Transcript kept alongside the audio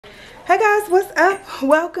Hey guys, what's up?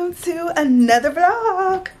 Welcome to another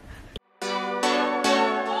vlog.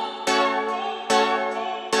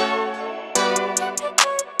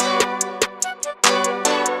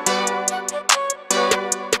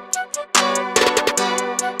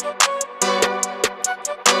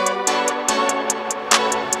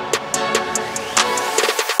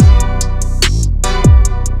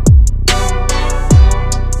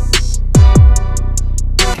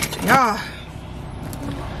 Y'all.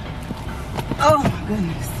 Oh my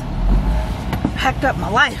goodness. Packed up my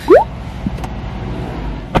life.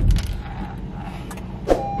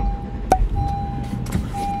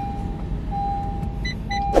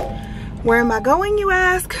 Where am I going, you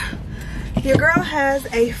ask? Your girl has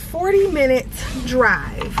a 40-minute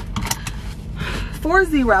drive.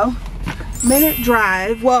 40-minute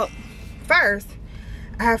drive. Well, first,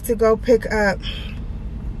 I have to go pick up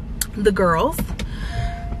the girls.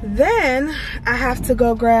 Then I have to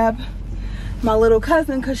go grab my little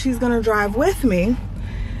cousin because she's gonna drive with me,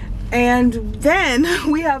 and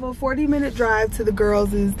then we have a 40-minute drive to the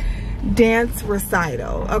girls' dance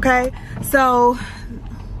recital. Okay, so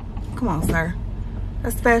come on, sir,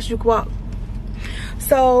 that's fast you can walk.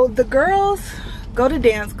 So the girls go to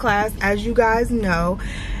dance class, as you guys know,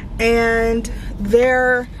 and they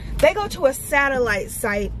go to a satellite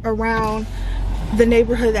site around the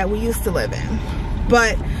neighborhood that we used to live in,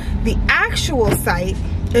 but the actual site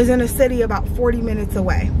is in a city about 40 minutes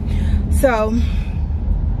away. So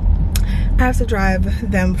I have to drive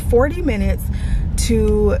them 40 minutes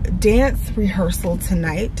to dance rehearsal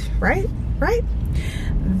tonight, right?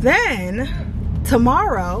 Then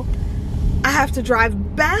tomorrow I have to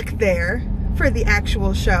drive back there for the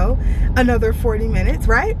actual show, another 40 minutes,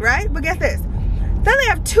 right? But get this, then they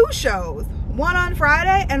have two shows, one on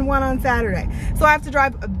Friday and one on Saturday. So I have to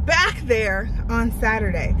drive back there on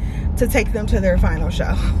Saturday to take them to their final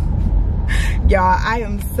show. Y'all, I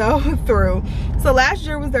am so through. So last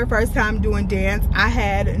year was their first time doing dance. I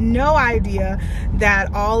had no idea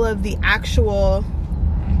that all of the actual,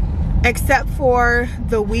 except for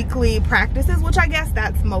the weekly practices, which I guess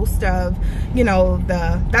that's most of, you know,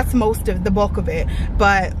 that's most of the bulk of it,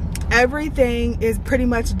 but everything is pretty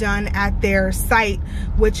much done at their site,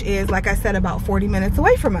 which is, like I said, about 40 minutes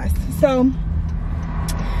away from us. So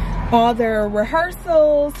all their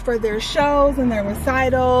rehearsals for their shows and their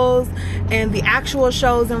recitals and the actual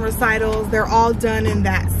shows and recitals, they're all done in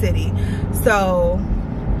that city. So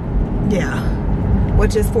yeah,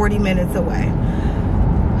 which is 40 minutes away.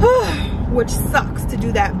 Which sucks to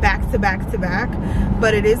do that back to back to back,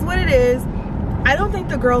 but it is what it is. I don't think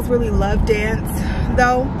the girls really love dance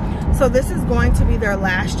though. So this is going to be their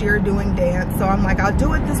last year doing dance. So I'm like, I'll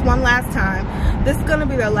do it this one last time. This is gonna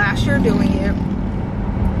be their last year doing it.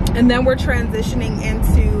 And then we're transitioning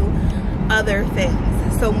into other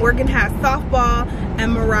things. So Morgan has softball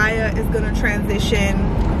and Mariah is gonna transition,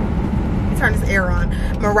 let me turn this air on.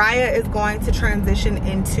 Mariah is going to transition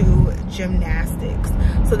into gymnastics.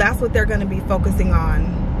 So that's what they're gonna be focusing on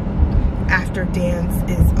after dance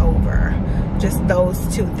is over. Just those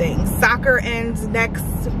two things. Soccer ends next,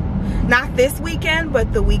 not this weekend,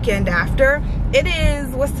 but the weekend after. It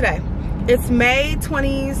is, what's today? It's May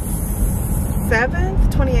 27th,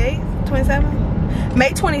 28th, 27th?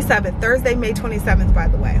 May 27th, Thursday, May 27th, by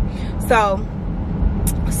the way. So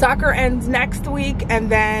soccer ends next week, and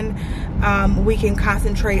then we can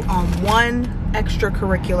concentrate on one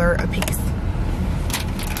extracurricular apiece.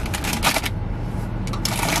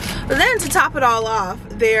 But then to top it all off,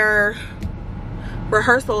 their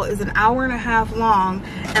rehearsal is an hour and a half long,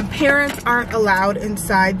 and parents aren't allowed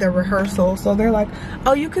inside the rehearsal. So they're like,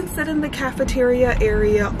 oh, you can sit in the cafeteria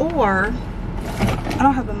area, or I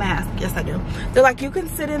don't have a mask. Yes, I do. They're like, you can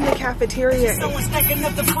sit in the cafeteria area.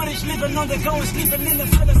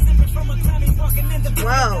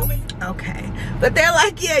 Whoa, okay. But they're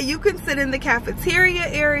like, yeah, you can sit in the cafeteria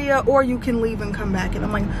area, or you can leave and come back. And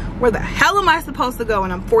I'm like, where the hell am I supposed to go?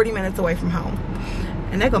 And I'm 40 minutes away from home.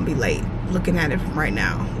 And they're gonna be late looking at it from right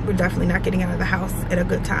now. We're definitely not getting out of the house at a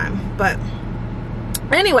good time. But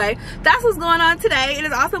anyway, that's what's going on today. It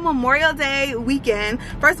is also Memorial Day weekend.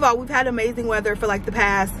 First of all, we've had amazing weather for like the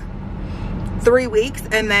past 3 weeks,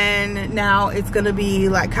 and then now it's gonna be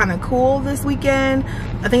like kind of cool this weekend.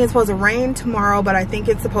 I think it's supposed to rain tomorrow, but I think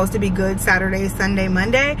it's supposed to be good Saturday, Sunday,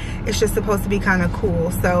 Monday. It's just supposed to be kind of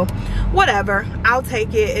cool. So whatever, I'll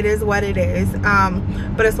take it. It is what it is.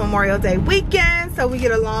 But it's Memorial Day weekend, so we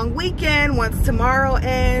get a long weekend once tomorrow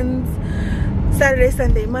ends. Saturday,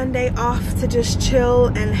 Sunday, Monday off to just chill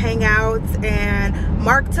and hang out. And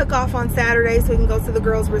Mark took off on Saturday so he can go to the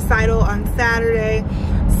girls' recital on Saturday.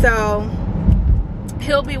 So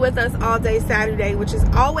He'll be with us all day Saturday, which is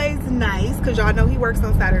always nice because y'all know he works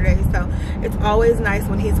on Saturdays, so it's always nice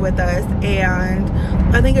when he's with us. And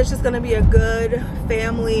I think it's just going to be a good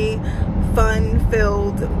family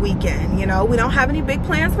fun-filled weekend. You know, we don't have any big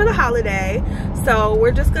plans for the holiday, so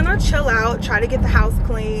we're just gonna chill out, try to get the house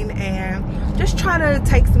clean, and just try to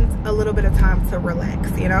take a little bit of time to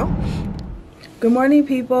relax, you know. Good morning,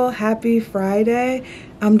 people. Happy Friday.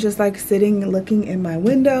 I'm just like sitting looking in my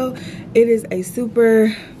window. It is a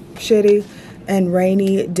super shitty and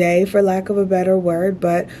rainy day, for lack of a better word,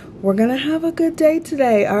 but we're gonna have a good day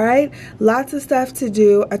today. All right, lots of stuff to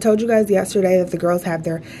do. I told you guys yesterday that the girls have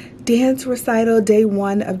their dance recital. Day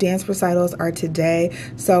 1 of dance recitals are today,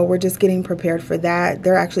 so we're just getting prepared for that.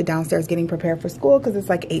 They're actually downstairs getting prepared for school because it's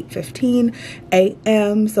like 8:15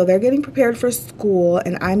 a.m. so they're getting prepared for school,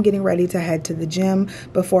 and I'm getting ready to head to the gym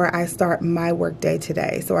before I start my work day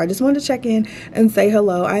today. So I just wanted to check in and say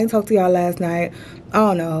hello. I didn't talk to y'all last night. I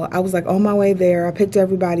don't know, I was like on my way there. I picked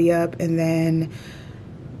everybody up, and then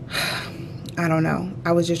I don't know,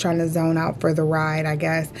 I was just trying to zone out for the ride, I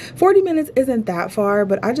guess. 40 minutes isn't that far,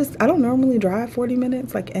 but I don't normally drive 40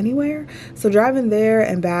 minutes like anywhere. So driving there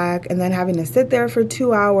and back, and then having to sit there for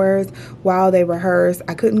 2 hours while they rehearse.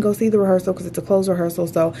 I couldn't go see the rehearsal because it's a closed rehearsal,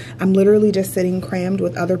 so I'm literally just sitting crammed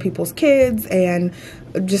with other people's kids and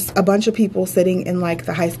just a bunch of people sitting in like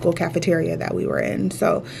the high school cafeteria that we were in.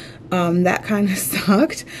 So that kind of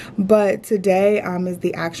sucked, but today is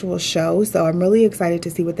the actual show, so I'm really excited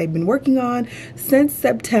to see what they've been working on since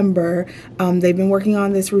September. They've been working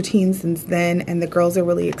on this routine since then, and the girls are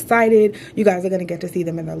really excited. You guys are going to get to see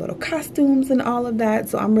them in their little costumes and all of that,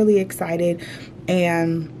 so I'm really excited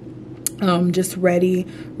and just ready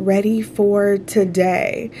for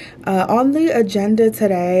today. On the agenda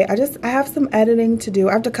today, I have some editing to do.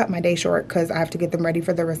 I have to cut my day short because I have to get them ready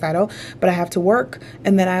for the recital, but I have to work,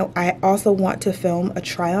 and then I also want to film a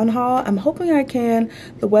try-on haul. I'm hoping I can.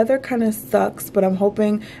 The weather kind of sucks, but I'm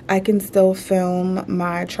hoping I can still film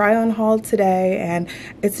my try-on haul today, and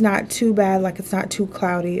it's not too bad, like it's not too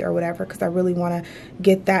cloudy or whatever, because I really want to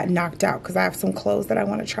get that knocked out because I have some clothes that I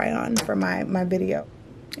want to try on for my video.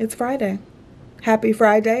 It's Friday. Happy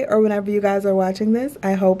Friday, or whenever you guys are watching this.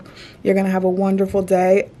 I hope you're gonna have a wonderful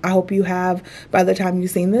day. I hope you have, by the time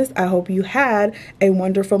you've seen this, I hope you had a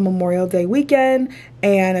wonderful Memorial Day weekend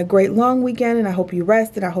and a great long weekend, and I hope you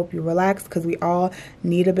rest and I hope you relax because we all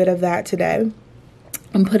need a bit of that today.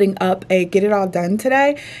 I'm putting up a get it all done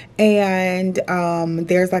today, and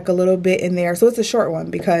there's like a little bit in there, so it's a short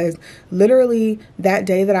one because literally that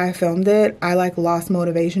day that I filmed it, I like lost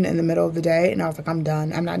motivation in the middle of the day, and I was like, I'm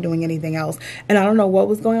done, I'm not doing anything else, and I don't know what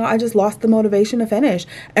was going on. I just lost the motivation to finish,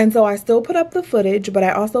 and so I still put up the footage, but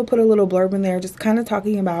I also put a little blurb in there just kind of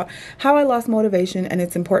talking about how I lost motivation, and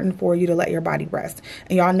it's important for you to let your body rest.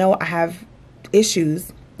 And y'all know I have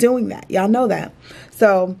issues doing that, y'all know that.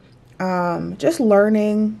 So just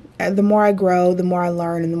learning. The more I grow, the more I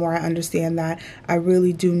learn, and the more I understand that I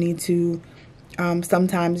really do need to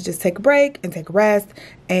sometimes just take a break and take a rest,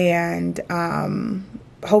 and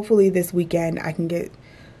hopefully this weekend I can get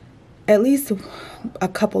at least a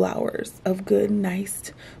couple hours of good,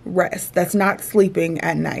 nice rest. That's not sleeping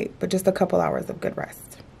at night, but just a couple hours of good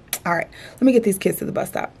rest. All right, let me get these kids to the bus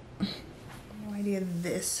stop. No idea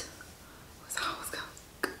this was how it was going.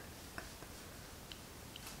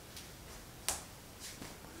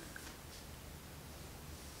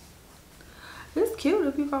 It's cute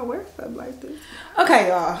if you gonna wear stuff like this. Okay,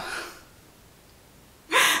 y'all.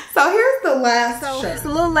 So here's the last show. It's a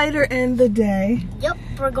little later in the day. Yep,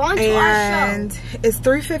 we're going to our show. And it's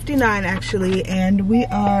 3:59 actually, and we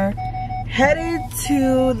are headed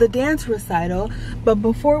to the dance recital. But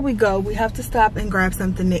before we go, we have to stop and grab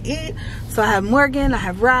something to eat. So I have Morgan, I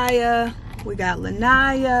have Raya, we got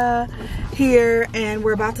Lanaya here, and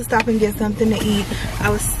we're about to stop and get something to eat. I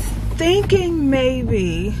was thinking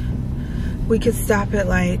maybe we could stop at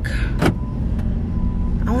like,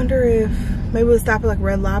 I wonder if maybe we'll stop at like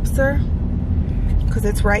Red Lobster because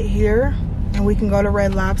it's right here, and we can go to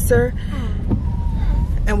Red Lobster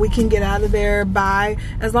and we can get out of there by,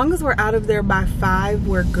 as long as we're out of there by 5,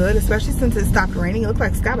 we're good, especially since it stopped raining. It looks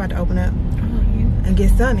like sky about to open up and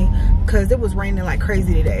get sunny because it was raining like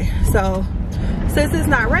crazy today. So since it's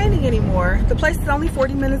not raining anymore, the place is only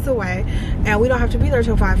 40 minutes away and we don't have to be there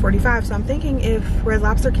till 5:45. So I'm thinking if Red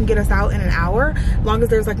Lobster can get us out in an hour, as long as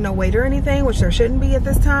there's like no wait or anything, which there shouldn't be at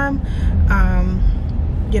this time,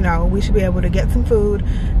 you know, we should be able to get some food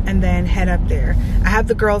and then head up there. I have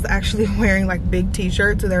the girls actually wearing like big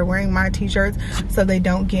t-shirts, so they're wearing my t-shirts so they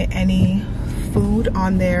don't get any food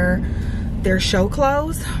on their show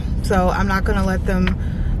clothes. So I'm not gonna let them,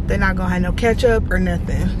 they're not gonna have no ketchup or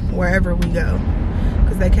nothing wherever we go.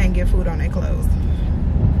 because they can't get food on their clothes.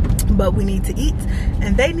 But we need to eat,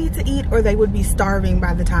 and they need to eat, or they would be starving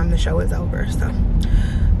by the time the show is over. So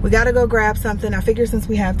we gotta go grab something. I figure since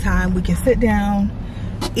we have time, we can sit down,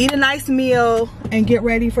 eat a nice meal, and get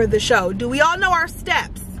ready for the show. Do we all know our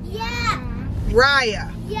steps? Yeah.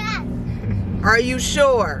 Raya? Yes. Are you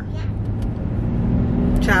sure? Yeah.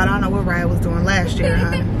 Child, I don't know what Raya was doing last year,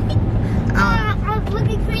 huh? I was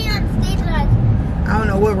looking for you on stage live. I don't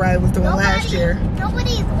know what Raya was doing last year.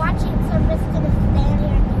 Nobody's watching, so I'm just gonna stand here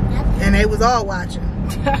and do nothing. And they was all watching.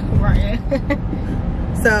 Right.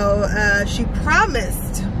 So she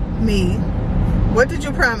promised me. What did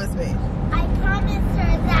you promise me? I promised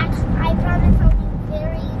her that I'll be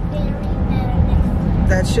very, very better next time.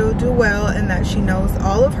 That she'll do well and that she knows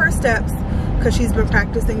all of her steps because she's been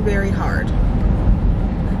practicing very hard.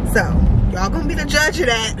 So y'all gonna be the judge of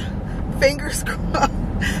that. Fingers crossed.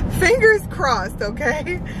 Fingers crossed,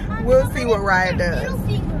 okay? We'll see what Raya does. Middle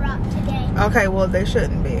finger up today. Okay, well they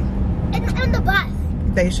shouldn't be. And the bus.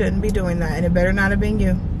 They shouldn't be doing that, and it better not have been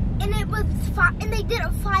you. And it was and they did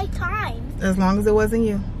it 5 times. As long as it wasn't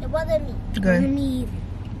you. It wasn't me. Good. It wasn't me.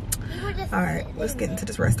 We were just Alright, let's get into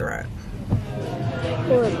this restaurant.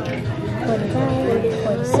 40, 45,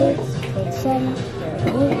 46, 47,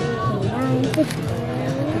 48, 49, 50,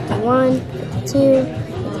 51, 52,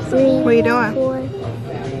 53, What are you doing? 4.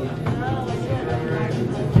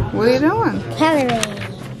 What are you doing? Coloring.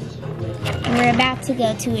 We're about to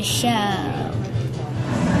go to a show.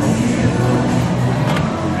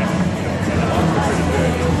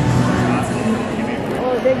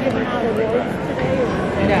 Oh, they're giving out awards today?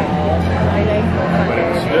 No, I think.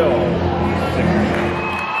 But still.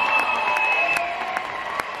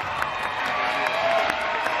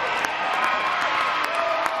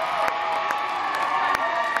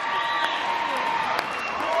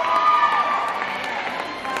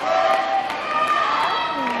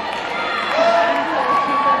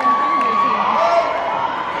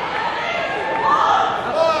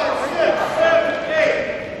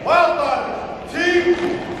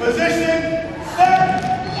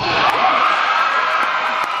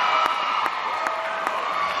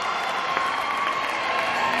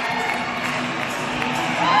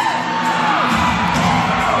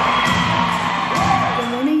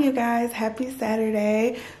 Happy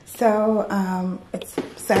Saturday. So it's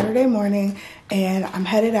Saturday morning and I'm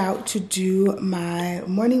headed out to do my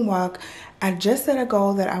morning walk. I just set a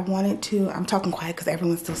goal that I wanted to, I'm talking quiet because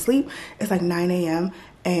everyone's still asleep. It's like 9 a.m.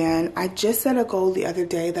 and I just set a goal the other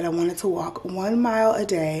day that I wanted to walk 1 mile a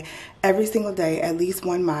day, every single day, at least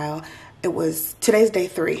 1 mile. Today's day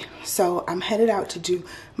 3. So I'm headed out to do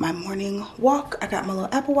my morning walk. I got my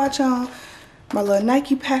little Apple Watch on, my little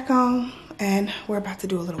Nike pack on, and we're about to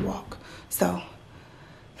do a little walk. So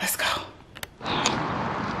let's go.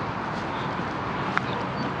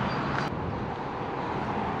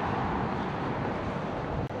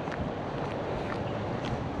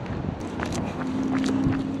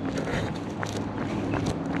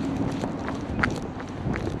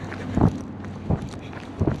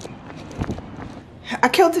 I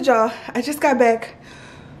killed it, y'all. I just got back.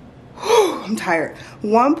 I'm tired.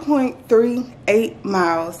 1.38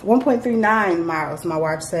 miles, 1.39 miles, my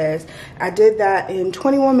watch says. I did that in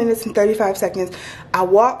 21 minutes and 35 seconds. I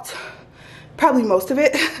walked probably most of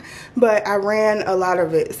it, but I ran a lot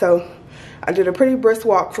of it. So I did a pretty brisk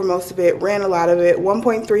walk for most of it, ran a lot of it,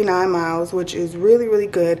 1.39 miles, which is really, really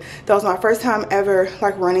good. That was my first time ever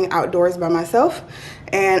like running outdoors by myself.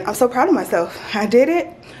 And I'm so proud of myself. I did it,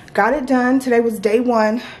 got it done. Today was day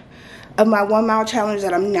 1 of my 1 mile challenge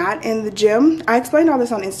that I'm not in the gym. I explained all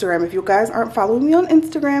this on Instagram. If you guys aren't following me on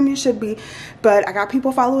Instagram, you should be. But I got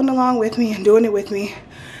people following along with me and doing it with me.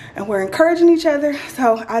 And we're encouraging each other.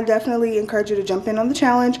 So I definitely encourage you to jump in on the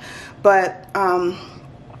challenge. But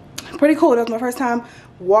pretty cool. That was my first time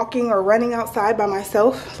walking or running outside by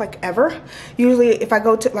myself, like ever. Usually if I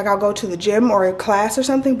go to, like I'll go to the gym or a class or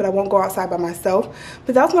something, but I won't go outside by myself.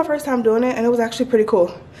 But that was my first time doing it and it was actually pretty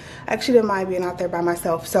cool. I actually didn't mind being out there by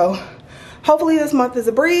myself. So hopefully this month is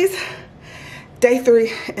a breeze. Day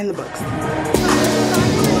 3 in the books. Go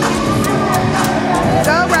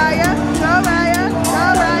Raya, go Raya,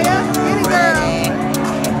 go Raya, get it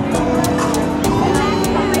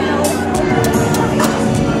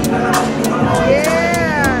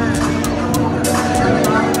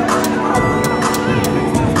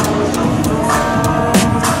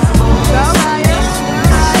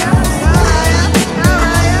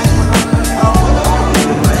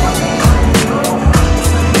girl.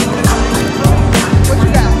 What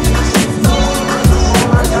you got?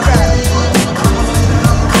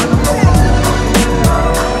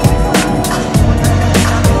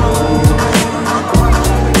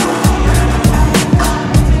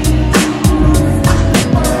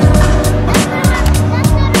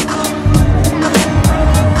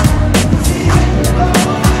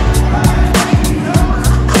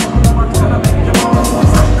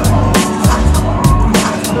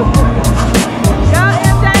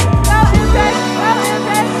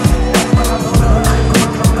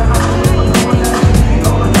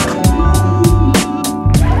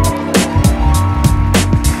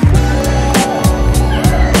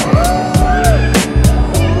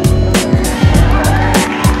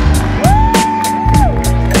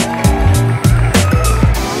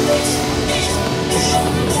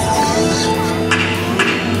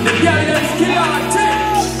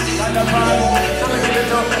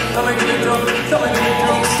 Telling me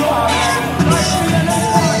don't stop.